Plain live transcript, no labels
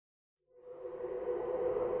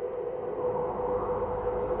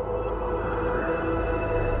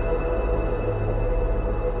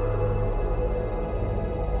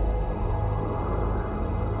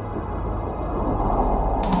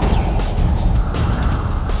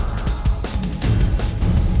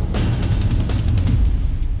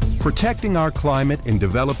Protecting our climate and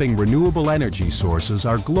developing renewable energy sources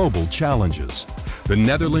are global challenges. The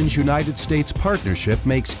Netherlands-United States partnership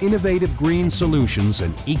makes innovative green solutions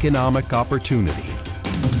an economic opportunity.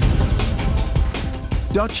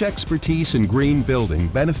 Dutch expertise in green building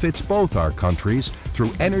benefits both our countries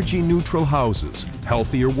through energy-neutral houses,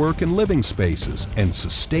 healthier work and living spaces, and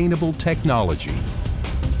sustainable technology.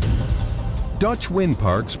 Dutch wind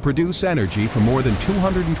parks produce energy for more than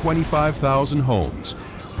 225,000 homes.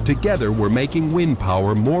 Together, we're making wind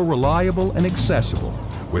power more reliable and accessible,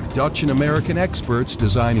 with Dutch and American experts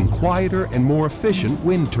designing quieter and more efficient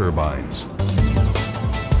wind turbines.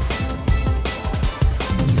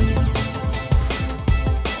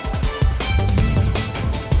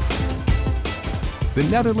 The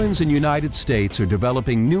Netherlands and United States are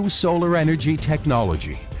developing new solar energy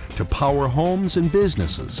technology to power homes and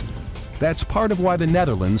businesses. That's part of why the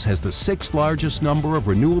Netherlands has the 6th largest number of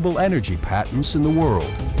renewable energy patents in the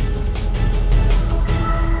world.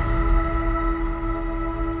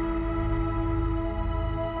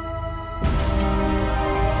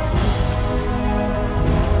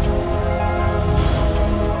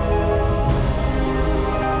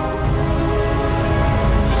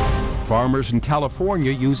 Farmers in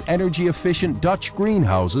California use energy-efficient Dutch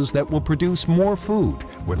greenhouses that will produce more food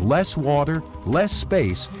with less water, less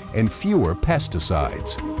space, and fewer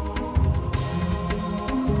pesticides.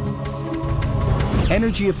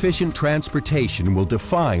 Energy-efficient transportation will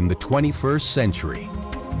define the 21st century.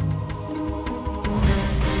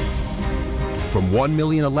 From 1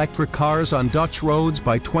 million electric cars on Dutch roads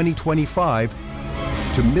by 2025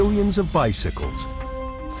 to millions of bicycles.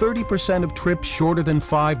 30% of trips shorter than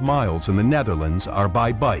 5 miles in the Netherlands are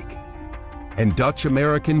by bike. And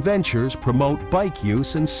Dutch-American ventures promote bike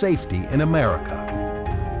use and safety in America.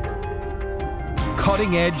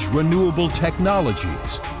 Cutting-edge renewable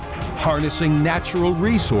technologies, harnessing natural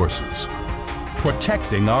resources,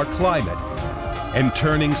 protecting our climate, and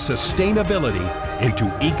turning sustainability into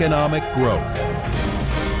economic growth.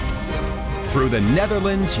 Through the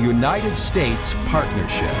Netherlands-United States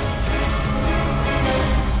partnership.